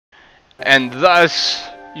And thus,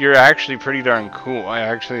 you're actually pretty darn cool. I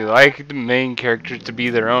actually like the main characters to be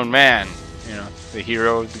their own man. You know, the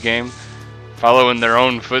hero of the game. Following their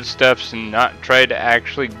own footsteps and not try to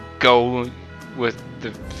actually go with the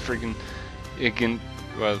freaking...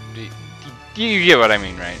 Well, you get what I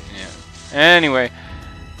mean, right? Yeah. Anyway,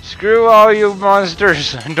 screw all you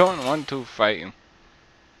monsters. I don't want to fight you.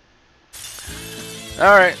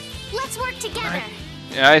 Alright. Let's work together.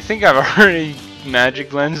 I think I've already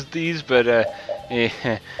magic lensed these, but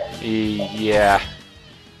yeah.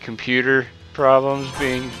 Computer problems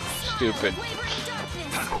being stupid.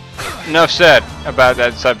 Enough said about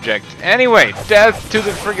that subject. Anyway, death to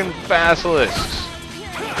the friggin' basilisks.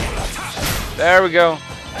 There we go.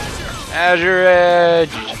 Azure Edge.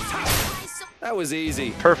 That was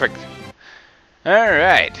easy. Perfect.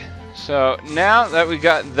 Alright. So now that we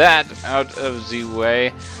got that out of the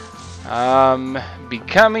way,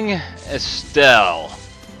 becoming Estelle.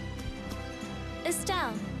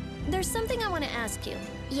 Estelle, there's something I want to ask you.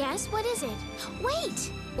 Yes, what is it?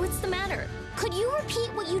 Wait! What's the matter? Could you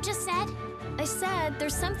repeat what you just said? I said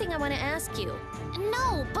there's something I want to ask you.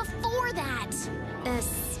 No, before that.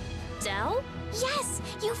 Estelle? Yes,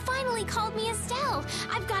 you finally called me Estelle.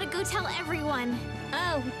 I've got to go tell everyone.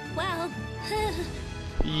 Oh, well.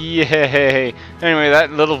 Yay! Anyway,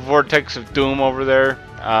 that little vortex of doom over there,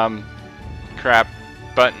 crap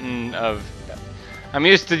button of... I'm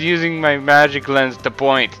used to using my magic lens to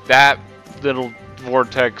point. That little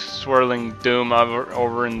vortex swirling doom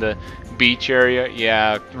over in the beach area.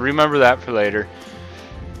 Yeah, remember that for later.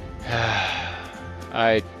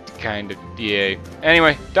 I kind of... Yay.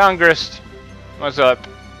 Anyway, Dahngrest. What's up?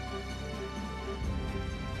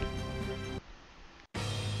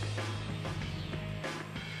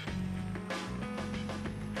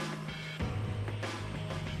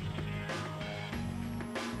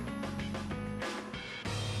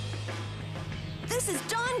 This is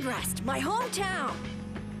Dahngrest, my hometown.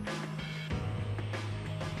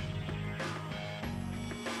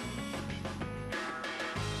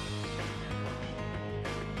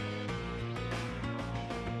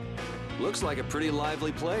 Looks like a pretty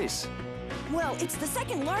lively place. Well, it's the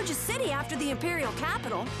second largest city after the Imperial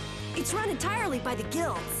capital. It's run entirely by the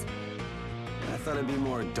guilds. I thought it'd be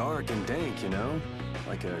more dark and dank, you know?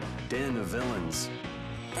 Like a den of villains.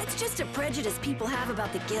 That's just a prejudice people have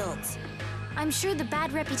about the guilds. I'm sure the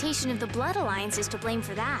bad reputation of the Blood Alliance is to blame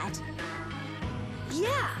for that.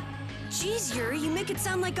 Yeah. Jeez, Yuri, you make it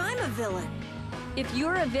sound like I'm a villain. If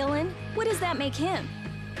you're a villain, what does that make him?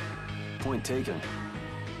 Point taken.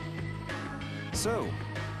 So,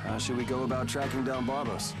 how should we go about tracking down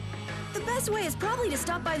Barbos? The best way is probably to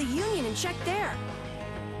stop by the Union and check there.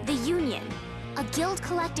 The Union, a guild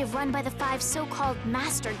collective run by the 5 so-called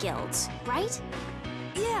Master Guilds, right?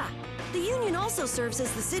 Yeah. The Union also serves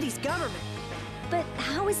as the city's government. But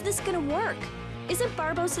how is this gonna work? Isn't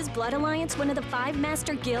Barbos' Blood Alliance one of the 5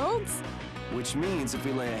 Master Guilds? Which means if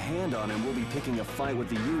we lay a hand on him, we'll be picking a fight with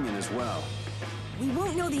the Union as well. We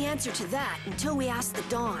won't know the answer to that until we ask the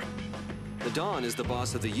Dawn. The Dawn is the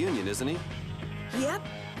boss of the Union, isn't he? Yep.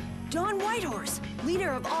 Dawn Whitehorse, leader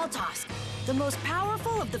of Altosk, the most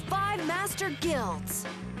powerful of the 5 Master Guilds.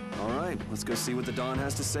 All right, let's go see what the Dawn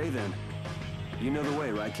has to say then. You know the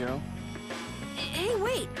way, right, Carol? Hey,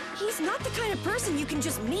 wait. He's not the kind of person you can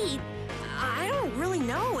just meet. I don't really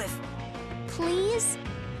know if... Please?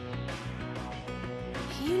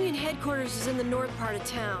 Union headquarters is in the north part of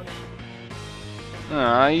town.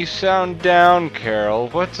 Aw, you sound down, Carol.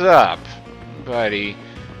 What's up, buddy?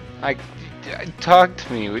 Talk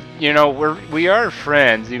to me. You know, we are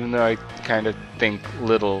friends, even though I kind of think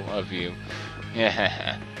little of you.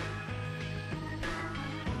 Yeah.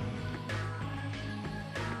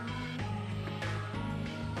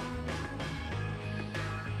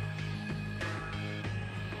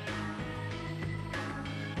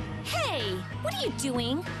 Hey, what are you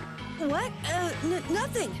doing? What?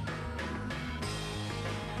 Nothing.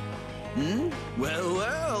 Well,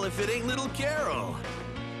 well, if it ain't little Carol.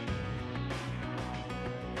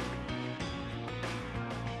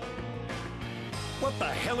 What the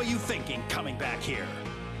hell are you thinking coming back here?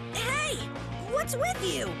 Hey! What's with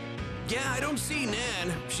you? Yeah, I don't see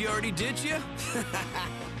Nan. She already ditched you?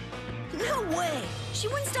 No way! She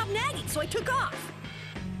wouldn't stop nagging, so I took off.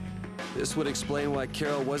 This would explain why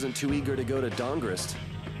Carol wasn't too eager to go to Dahngrest.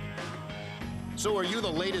 So are you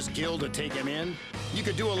the latest guild to take him in? You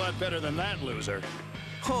could do a lot better than that, loser.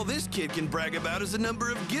 All this kid can brag about is the number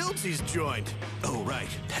of guilds he's joined. Oh, right.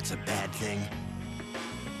 That's a bad thing.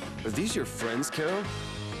 Are these your friends, Carol?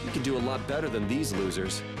 You can do a lot better than these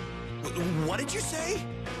losers. What did you say?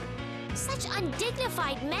 Such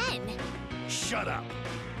undignified men. Shut up.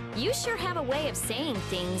 You sure have a way of saying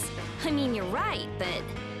things. I mean, you're right, but...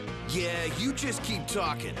 Yeah, you just keep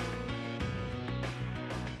talking.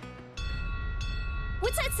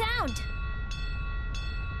 What's that sound?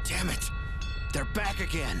 Damn it! They're back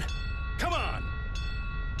again. Come on!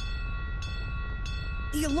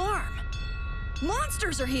 The alarm!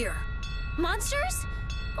 Monsters are here! Monsters?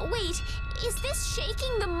 Wait, is this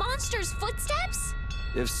shaking the monsters' footsteps?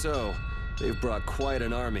 If so, they've brought quite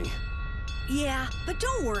an army. Yeah, but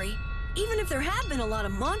don't worry. Even if there have been a lot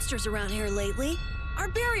of monsters around here lately, our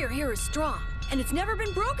barrier here is strong, and it's never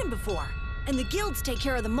been broken before. And the guilds take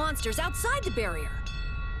care of the monsters outside the barrier.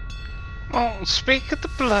 Oh, speak of the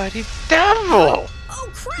bloody devil! Oh,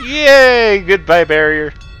 crap! Yay! Goodbye,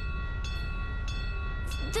 barrier.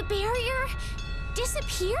 The barrier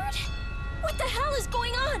disappeared? What the hell is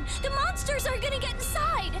going on? The monsters are gonna get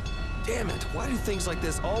inside! Damn it, why do things like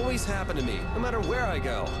this always happen to me, no matter where I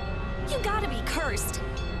go? You gotta be cursed.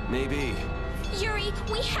 Maybe. Yuri,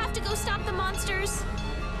 we have to go stop the monsters.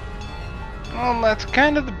 Well, that's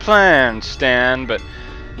kind of the plan, Stan, but...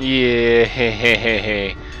 Yeah, hey, hey, hey,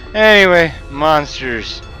 hey. Anyway,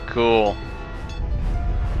 monsters. Cool.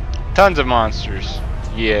 Tons of monsters.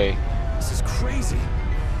 Yay. This is crazy.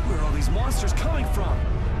 Where are all these monsters coming from?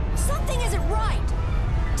 Something isn't right!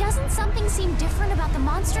 Doesn't something seem different about the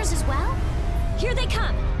monsters as well? Here they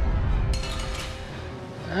come.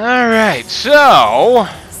 Alright, so...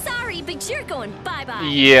 Sorry, but you're going bye-bye.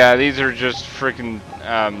 Yeah, these are just freaking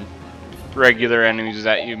regular enemies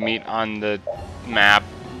that you meet on the map.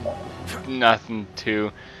 Nothing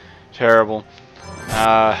too terrible.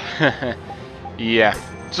 Yeah.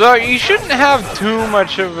 So you shouldn't have too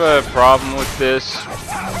much of a problem with this.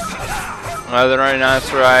 The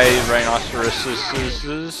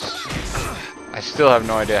rhinoceroses. I still have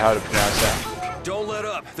no idea how to pronounce that. Don't let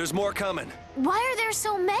up, there's more coming. Why are there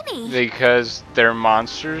so many? Because they're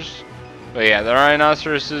monsters. But yeah, the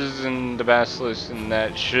rhinoceroses and the basilisks, and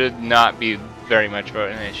that should not be very much of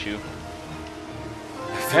an issue.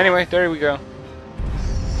 Anyway, there we go.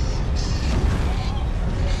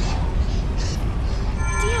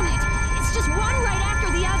 Damn it! It's just one right after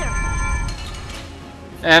the other.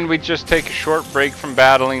 And we just take a short break from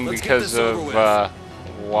battling Let's because get this over of,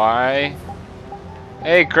 why?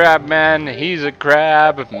 Hey, crab man, he's a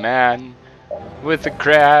crab man with a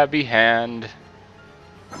crabby hand.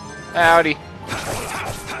 Howdy.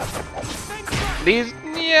 These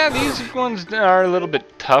ones are a little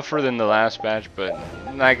bit tougher than the last batch, but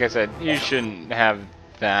like I said, you shouldn't have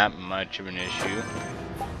that much of an issue.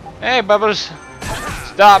 Hey, Bubbles!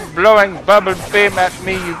 Stop blowing bubble beam at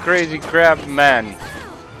me, you crazy crab man!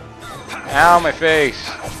 Ow, my face!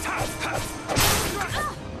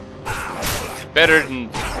 Better than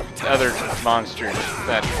other monsters.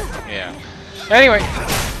 That, yeah. Anyway,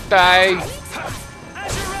 die.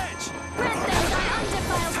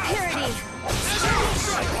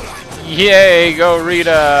 Yay, go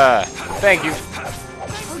Rita! Thank you.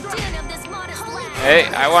 Hey,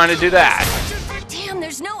 I want to do that. Damn,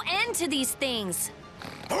 there's no end to these things.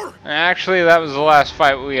 Actually, that was the last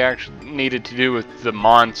fight we actually needed to do with the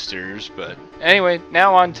monsters, but anyway,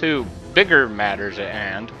 now on to bigger matters at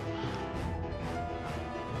hand.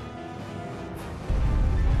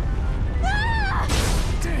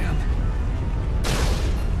 Damn.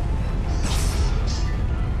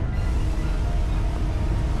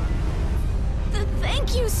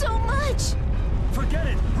 Thank you so much. Forget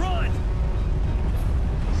it, run!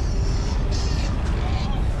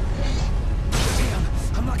 Damn,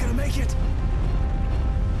 I'm not gonna make it.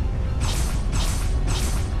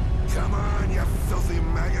 Come on, you filthy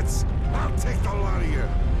maggots. I'll take the lot of you.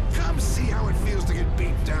 Come see how it feels to get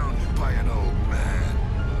beat down by an old man.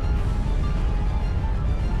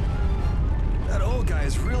 That old guy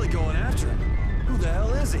is really going after him. Who the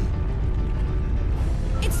hell is he?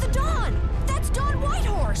 It's the Dawn! That's Dawn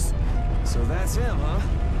Whitehorse! So that's him, huh?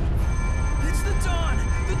 It's the Dawn!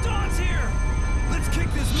 The Dawn's here! Let's kick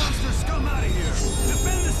this monster scum out of here!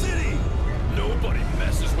 Defend the city! Nobody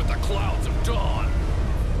messes with the clouds of Dawn!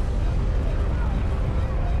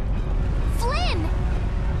 Flynn!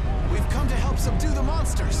 We've come to help subdue the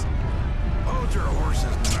monsters. Hold your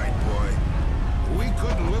horses, Night Boy. We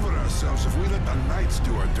couldn't live with ourselves if we let the Knights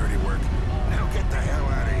do our dirty work. Now get the hell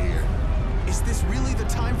out of here. Is this really the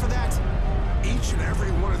time for that? Each and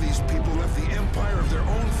every one of these people left the Empire of their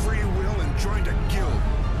own free will and joined a guild.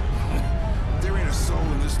 There ain't a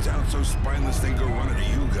soul in this town so spineless they'd go running to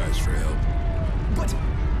you guys for help. But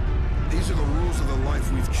These are the rules of the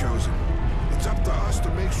life we've chosen. It's up to us to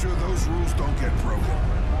make sure those rules don't get broken.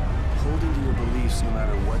 holding to your beliefs no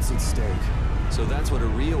matter what's at stake. So that's what a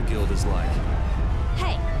real guild is like.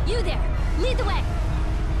 Hey, you there! Lead the way!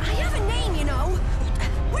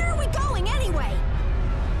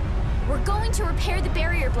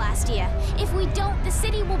 Blastia. If we don't, the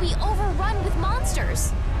city will be overrun with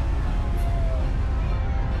monsters.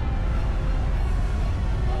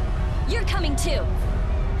 You're coming too.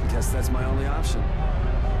 Guess that's my only option.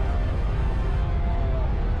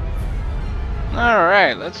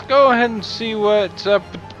 Alright, let's go ahead and see what's up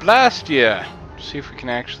with Blastia. See if we can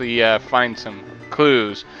actually find some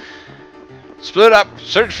clues. Split up,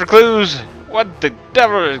 search for clues. What the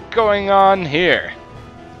devil is going on here?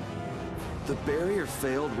 The barrier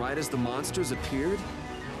failed right as the monsters appeared?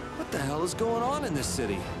 What the hell is going on in this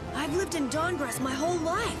city? I've lived in Dahngrest my whole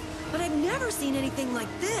life, but I've never seen anything like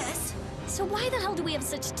this. So why the hell do we have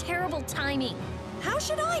such terrible timing? How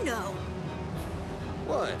should I know?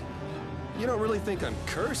 What? You don't really think I'm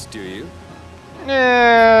cursed, do you?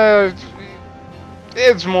 Yeah,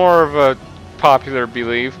 it's more of a popular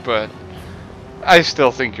belief, but I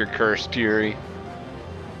still think you're cursed, Yuri.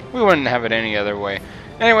 We wouldn't have it any other way.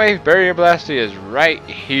 Anyway, Barrier Blastia is right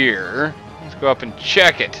here. Let's go up and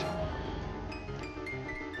check it.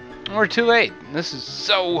 We're too late. This is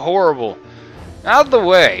so horrible. Out of the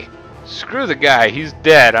way. Screw the guy. He's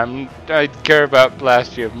dead. I care about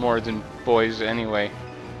Blastia more than boys anyway.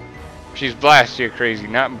 She's Blastia crazy,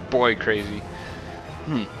 not boy crazy.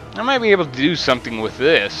 I might be able to do something with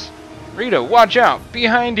this. Rita, watch out!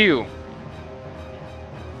 Behind you!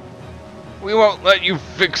 We won't let you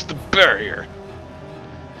fix the barrier.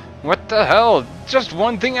 What the hell? Just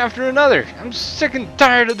one thing after another. I'm sick and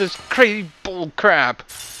tired of this crazy bull crap.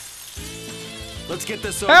 Let's get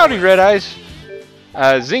this over. Howdy, Red Eyes.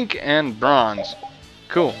 Zinc and bronze.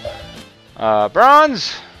 Cool.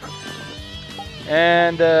 Bronze.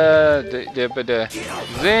 And,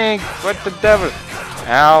 zinc. What the devil?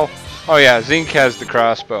 Ow. Oh, yeah, zinc has the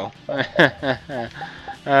crossbow.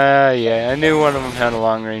 Yeah, I knew one of them had a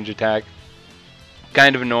long-range attack.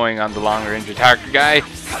 Kind of annoying on the long-range attacker guy.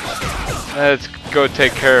 Let's go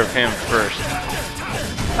take care of him first.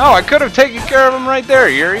 Oh, I could have taken care of him right there,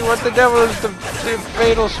 Yuri. What the devil is the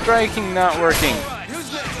fatal striking not working?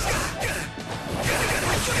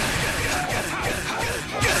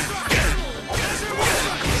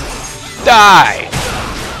 Die!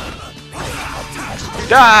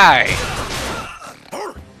 Die!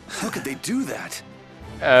 How could they do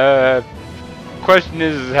that? Question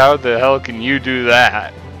is how the hell can you do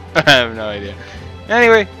that? I have no idea.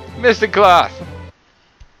 Anyway, Mystic Cloth.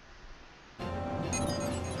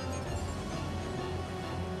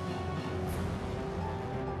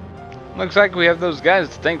 Looks like we have those guys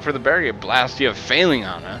to thank for the Barrier Blastia failing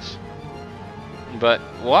on us. But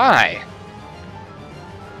why?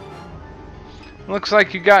 Looks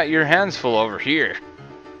like you got your hands full over here.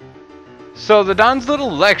 So the Don's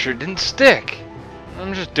little lecture didn't stick.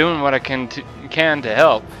 I'm just doing what I can to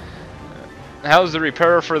help. How's the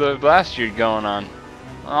repair for the Blastia going on?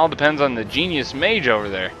 All depends on the genius mage over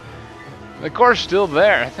there. The core's still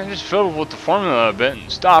there. They just fiddled with the formula a bit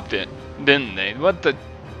and stopped it, didn't they? What the?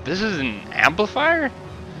 This is an amplifier?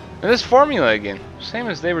 And this formula again, same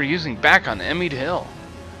as they were using back on Emmett Hill.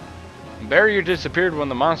 The barrier disappeared when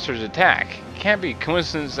the monsters attack. It can't be a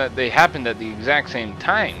coincidence that they happened at the exact same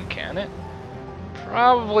time, can it?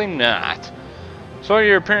 Probably not. So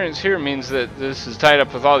your appearance here means that this is tied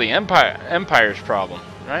up with all the Empire's problem,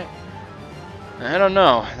 right? I don't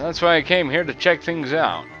know. That's why I came here to check things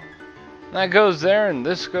out. That goes there and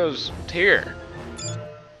this goes here.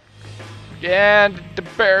 And the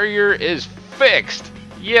barrier is fixed.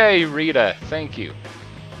 Yay, Rita. Thank you.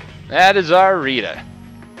 That is our Rita.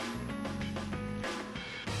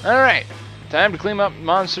 Alright. Time to clean up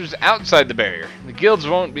monsters outside the barrier. The guilds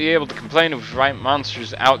won't be able to complain if we fight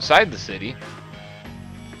monsters outside the city.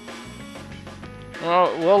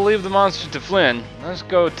 Well, we'll leave the monsters to Flynn. Let's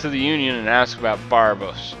go to the Union and ask about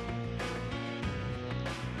Barbos.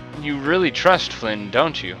 You really trust Flynn,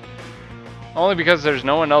 don't you? Only because there's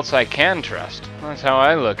no one else I can trust. That's how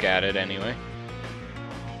I look at it, anyway.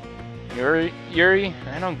 Yuri,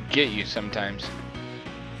 I don't get you sometimes.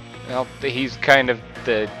 Well, he's kind of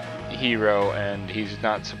the hero, and he's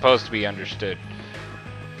not supposed to be understood.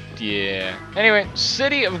 Yeah. Anyway,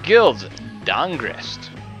 City of Guilds, Dahngrest.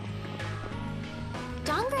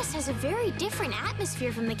 Dahngrest has a very different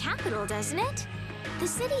atmosphere from the capital, doesn't it? The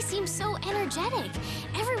city seems so energetic.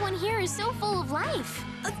 Everyone here is so full of life.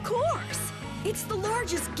 Of course! It's the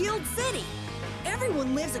largest guild city.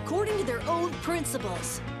 Everyone lives according to their own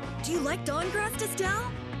principles. Do you like Dahngrest,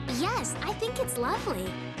 Estelle? Yes, I think it's lovely.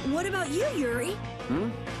 What about you, Yuri?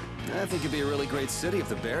 I think it'd be a really great city if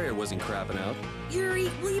the barrier wasn't crapping out.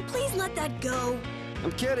 Yuri, will you please let that go?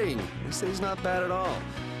 I'm kidding. This city's not bad at all.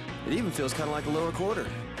 It even feels kind of like a lower quarter.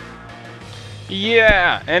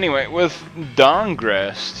 Yeah, anyway, with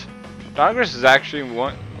Dahngrest, Dahngrest is actually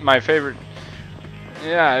my favorite.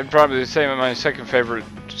 Yeah, I'd probably say my second favorite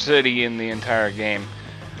city in the entire game.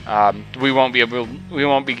 We won't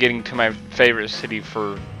be getting to my favorite city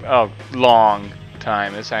for a long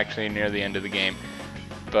time. It's actually near the end of the game.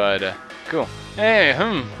 But cool. Hey,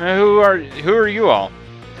 who are you all?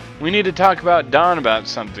 We need to talk about Dawn about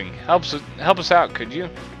something. Help us out, could you?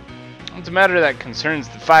 It's a matter that concerns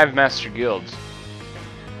the 5 Master Guilds.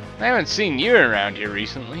 I haven't seen you around here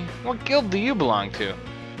recently. What guild do you belong to?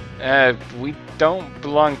 We don't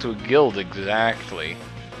belong to a guild exactly.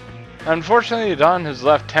 Unfortunately, Dawn has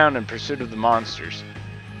left town in pursuit of the monsters.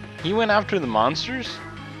 He went after the monsters?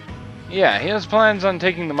 Yeah, he has plans on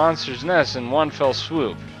taking the monster's nest in one fell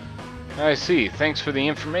swoop. I see. Thanks for the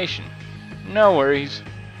information. No worries.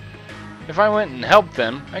 If I went and helped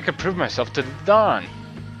them, I could prove myself to the Dawn.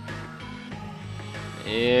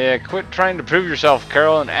 Yeah, quit trying to prove yourself,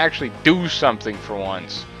 Carol, and actually do something for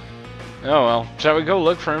once. Oh well, shall we go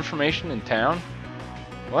look for information in town?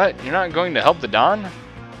 What? You're not going to help the Dawn?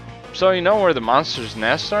 So you know where the monsters'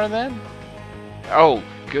 nests are then? Oh,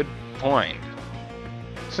 good point.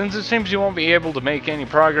 Since it seems you won't be able to make any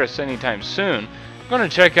progress anytime soon, I'm going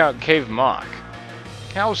to check out Cave Mock.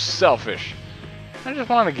 How selfish. I just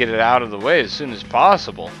want to get it out of the way as soon as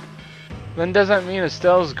possible. Then does that mean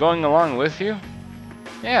Estelle's going along with you?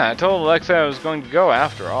 Yeah, I told Alexa I was going to go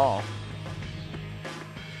after all.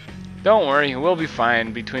 Don't worry, we'll be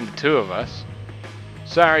fine between the two of us.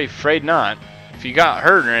 Sorry, afraid not. If you got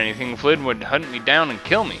hurt or anything, Flynn would hunt me down and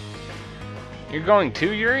kill me. You're going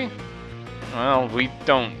too, Yuri? Well, we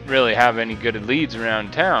don't really have any good leads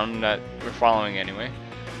around town that we're following anyway.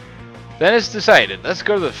 Then it's decided. Let's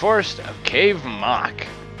go to the forest of Cave Mock.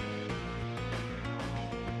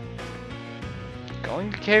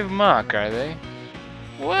 Going to Cave Mock, are they?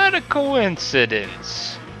 What a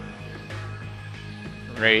coincidence.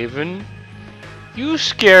 Raven, you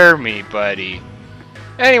scare me, buddy.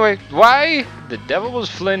 Anyway, why the devil was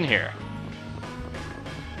Flynn here?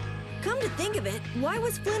 Come to think of it, why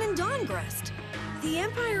was Flynn in Dahngrest? The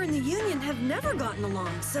Empire and the Union have never gotten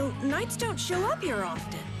along, so knights don't show up here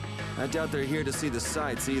often. I doubt they're here to see the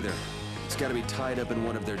sights either. It's gotta be tied up in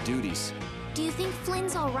one of their duties. Do you think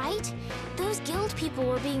Flynn's alright? Those guild people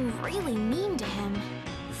were being really mean to him.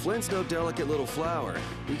 Flint's no delicate little flower.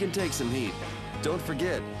 He can take some heat. Don't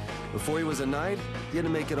forget, before he was a knight, he had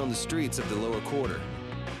to make it on the streets of the lower quarter.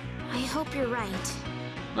 I hope you're right.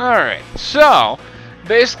 Alright, so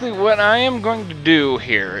basically what I am going to do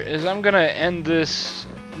here is I'm going to end this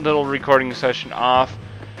little recording session off.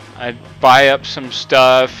 I buy up some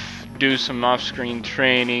stuff, do some off-screen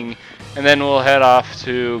training, and then we'll head off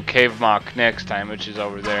to Cave Mock next time, which is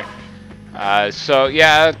over there. So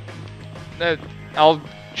yeah, I'll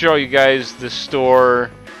show you guys the store,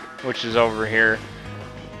 which is over here,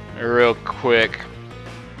 real quick.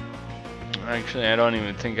 Actually, I don't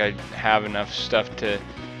even think I have enough stuff to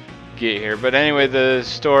get here. But anyway, the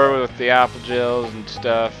store with the apple gels and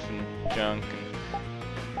stuff and junk.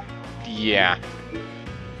 And yeah.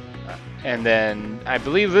 And then I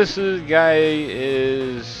believe this guy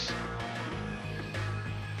is...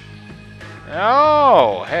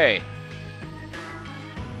 Oh, hey.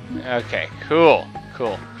 Okay, cool.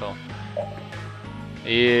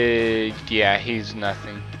 Yeah, he's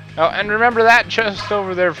nothing. Oh, and remember that chest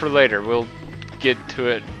over there for later. We'll get to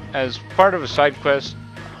it as part of a side quest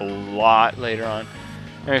a lot later on.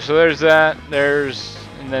 Okay, so there's that.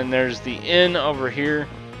 And then there's the inn over here.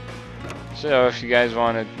 So if you guys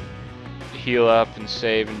want to heal up and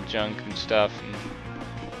save and junk and stuff.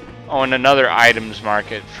 And another items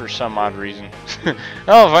market for some odd reason. I don't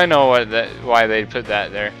know if I know why they put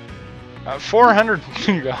that there. 400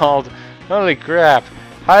 gold. Holy crap.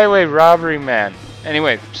 Highway robbery man.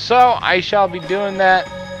 Anyway, so I shall be doing that.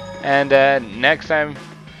 And next time,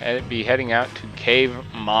 I'll be heading out to Cave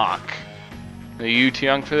Mock. The UT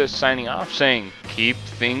Young for this signing off saying, keep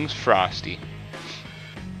things frosty.